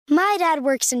My dad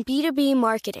works in B2B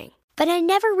marketing, but I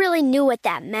never really knew what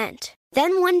that meant.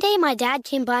 Then one day my dad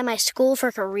came by my school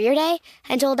for career day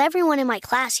and told everyone in my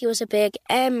class he was a big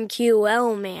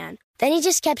MQL man. Then he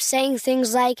just kept saying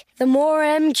things like, the more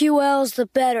MQLs, the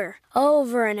better,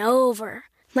 over and over.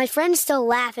 My friends still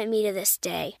laugh at me to this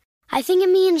day. I think it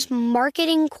means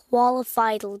marketing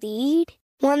qualified lead.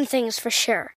 One thing's for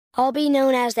sure, I'll be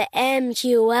known as the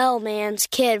MQL man's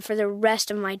kid for the rest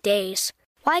of my days.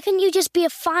 Why couldn't you just be a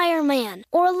fireman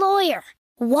or a lawyer?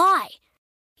 Why?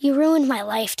 You ruined my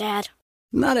life, Dad.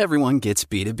 Not everyone gets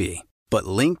B2B, but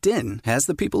LinkedIn has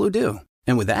the people who do.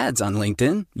 And with ads on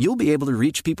LinkedIn, you'll be able to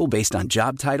reach people based on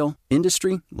job title,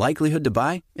 industry, likelihood to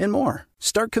buy, and more.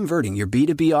 Start converting your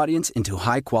B2B audience into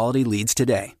high-quality leads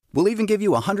today. We'll even give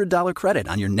you a $100 credit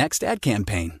on your next ad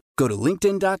campaign. Go to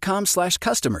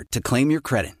linkedin.com/customer to claim your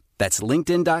credit. That's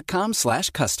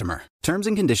linkedin.com/customer. Terms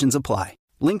and conditions apply.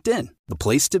 LinkedIn, the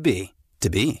place to be, to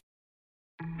be.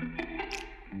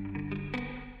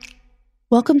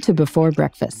 Welcome to Before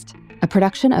Breakfast, a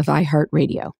production of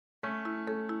iHeartRadio.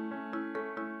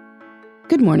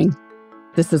 Good morning.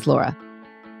 This is Laura.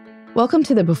 Welcome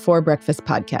to the Before Breakfast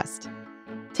podcast.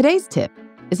 Today's tip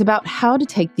is about how to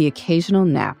take the occasional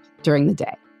nap during the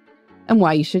day and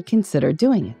why you should consider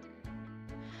doing it.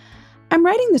 I'm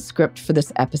writing the script for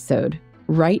this episode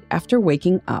right after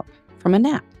waking up from a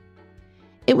nap.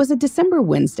 It was a December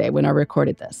Wednesday when I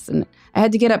recorded this, and I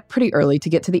had to get up pretty early to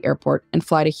get to the airport and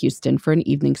fly to Houston for an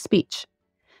evening speech.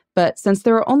 But since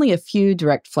there were only a few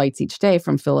direct flights each day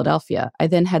from Philadelphia, I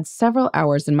then had several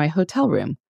hours in my hotel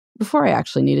room before I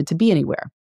actually needed to be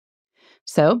anywhere.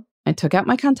 So I took out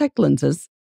my contact lenses,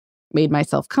 made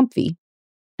myself comfy,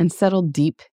 and settled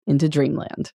deep into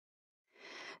dreamland.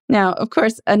 Now, of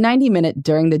course, a 90-minute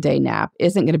during-the-day nap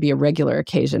isn't going to be a regular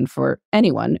occasion for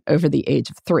anyone over the age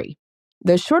of 3.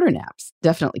 Those shorter naps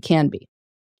definitely can be.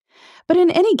 But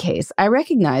in any case, I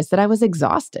recognized that I was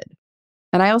exhausted.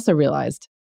 And I also realized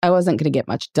I wasn't going to get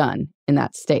much done in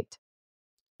that state.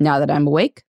 Now that I'm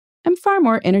awake, I'm far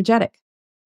more energetic.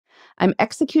 I'm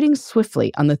executing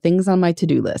swiftly on the things on my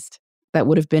to-do list that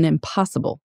would have been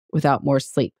impossible without more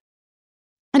sleep.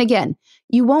 And again,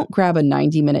 you won't grab a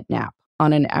 90-minute nap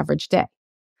on an average day.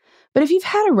 But if you've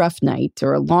had a rough night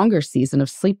or a longer season of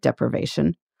sleep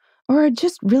deprivation, or are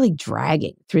just really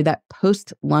dragging through that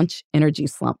post-lunch energy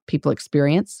slump people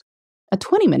experience, a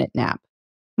 20-minute nap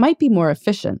might be more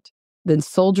efficient than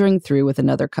soldiering through with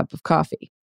another cup of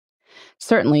coffee.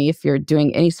 Certainly, if you're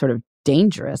doing any sort of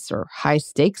dangerous or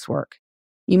high-stakes work,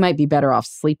 you might be better off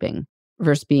sleeping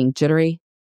versus being jittery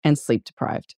and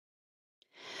sleep-deprived.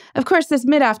 Of course, this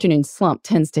mid-afternoon slump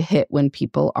tends to hit when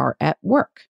people are at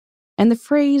work. And the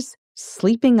phrase,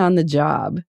 sleeping on the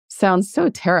job, sounds so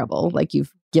terrible, like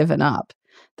you've given up,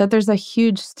 that there's a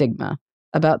huge stigma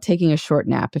about taking a short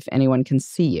nap if anyone can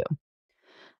see you.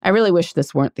 I really wish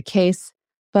this weren't the case,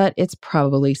 but it's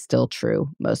probably still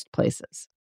true most places.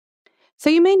 So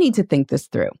you may need to think this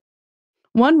through.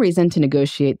 One reason to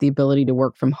negotiate the ability to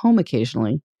work from home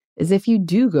occasionally is if you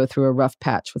do go through a rough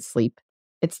patch with sleep,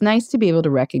 it's nice to be able to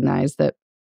recognize that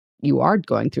you are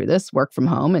going through this, work from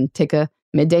home, and take a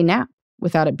midday nap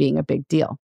without it being a big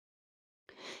deal.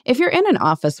 If you're in an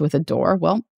office with a door,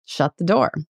 well, shut the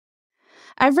door.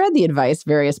 I've read the advice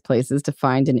various places to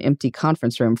find an empty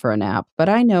conference room for a nap, but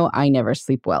I know I never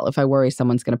sleep well if I worry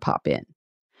someone's going to pop in.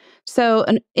 So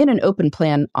in an open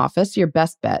plan office, your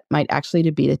best bet might actually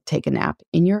be to take a nap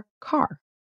in your car.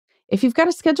 If you've got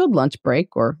a scheduled lunch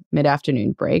break or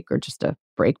mid-afternoon break or just a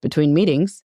break between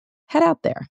meetings, head out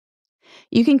there.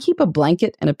 You can keep a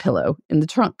blanket and a pillow in the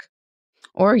trunk,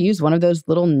 or use one of those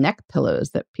little neck pillows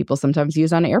that people sometimes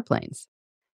use on airplanes.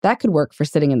 That could work for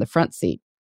sitting in the front seat.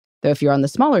 Though if you're on the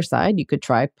smaller side, you could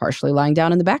try partially lying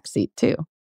down in the back seat too.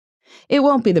 It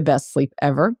won't be the best sleep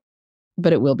ever,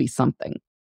 but it will be something.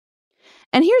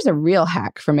 And here's a real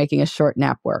hack for making a short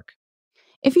nap work.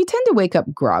 If you tend to wake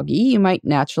up groggy, you might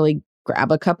naturally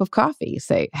grab a cup of coffee,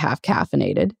 say half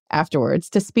caffeinated, afterwards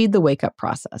to speed the wake-up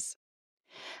process.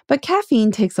 But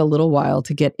caffeine takes a little while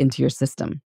to get into your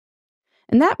system.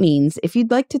 And that means if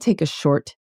you'd like to take a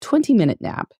short 20-minute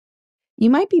nap, you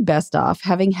might be best off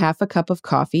having half a cup of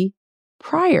coffee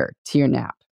prior to your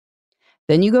nap.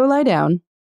 Then you go lie down,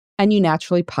 and you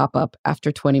naturally pop up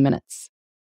after 20 minutes,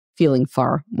 feeling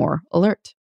far more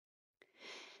alert.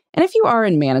 And if you are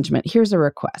in management, here's a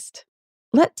request.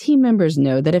 Let team members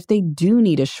know that if they do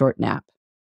need a short nap,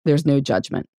 there's no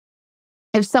judgment.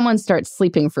 If someone starts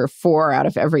sleeping for 4 out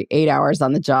of every 8 hours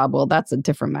on the job, well, that's a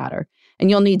different matter, and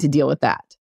you'll need to deal with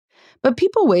that. But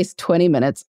people waste 20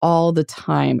 minutes all the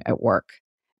time at work,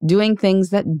 doing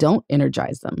things that don't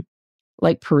energize them,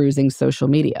 like perusing social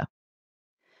media.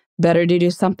 Better to do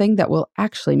something that will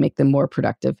actually make them more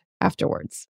productive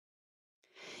afterwards.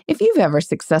 If you've ever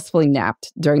successfully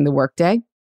napped during the workday,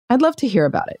 I'd love to hear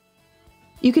about it.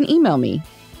 You can email me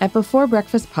at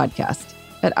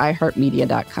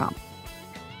beforebreakfastpodcast@iheartmedia.com.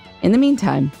 In the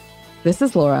meantime, this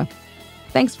is Laura.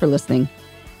 Thanks for listening,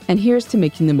 and here's to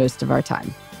making the most of our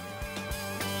time.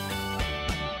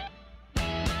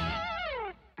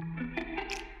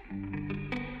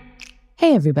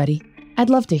 Hey, everybody. I'd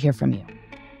love to hear from you.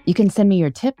 You can send me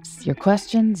your tips, your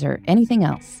questions, or anything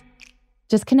else.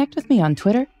 Just connect with me on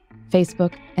Twitter,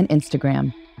 Facebook, and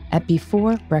Instagram at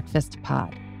Before Breakfast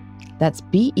Pod. That's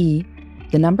BE,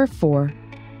 the number 4,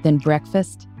 then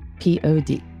breakfast,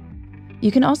 POD.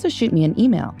 You can also shoot me an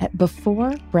email at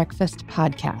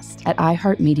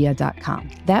beforebreakfastpodcast@iheartmedia.com.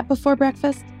 That Before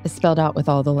Breakfast is spelled out with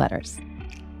all the letters.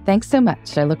 Thanks so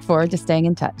much. I look forward to staying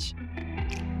in touch.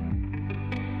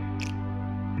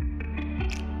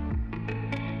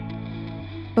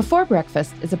 Before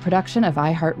Breakfast is a production of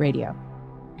iHeartRadio.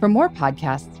 For more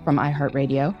podcasts from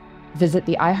iHeartRadio, visit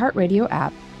the iHeartRadio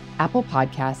app, Apple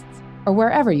Podcasts, or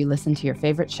wherever you listen to your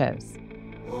favorite shows.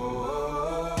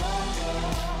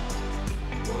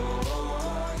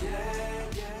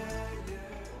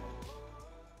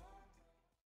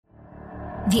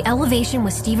 The Elevation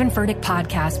with Stephen Furtick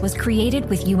podcast was created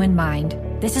with you in mind.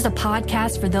 This is a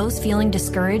podcast for those feeling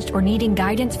discouraged or needing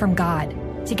guidance from God.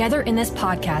 Together in this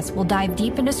podcast, we'll dive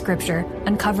deep into Scripture,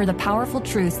 uncover the powerful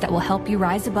truths that will help you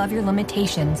rise above your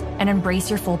limitations and embrace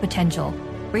your full potential.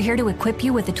 We're here to equip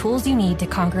you with the tools you need to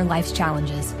conquer life's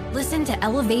challenges. Listen to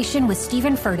Elevation with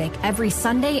Stephen Furtick every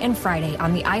Sunday and Friday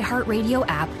on the iHeartRadio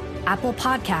app, Apple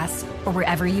Podcasts, or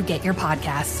wherever you get your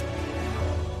podcasts.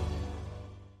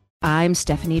 I'm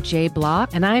Stephanie J.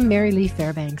 Block. And I'm Mary Lee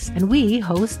Fairbanks. And we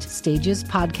host Stages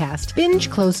Podcast.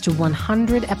 Binge close to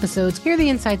 100 episodes. Hear the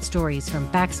inside stories from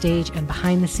backstage and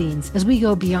behind the scenes as we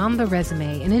go beyond the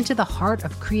resume and into the heart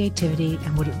of creativity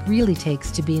and what it really takes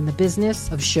to be in the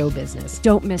business of show business.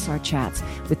 Don't miss our chats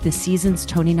with this season's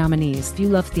Tony nominees. If you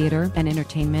love theater and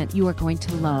entertainment, you are going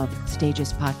to love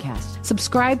Stages Podcast.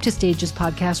 Subscribe to Stages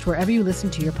Podcast wherever you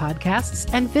listen to your podcasts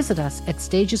and visit us at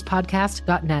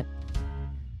stagespodcast.net.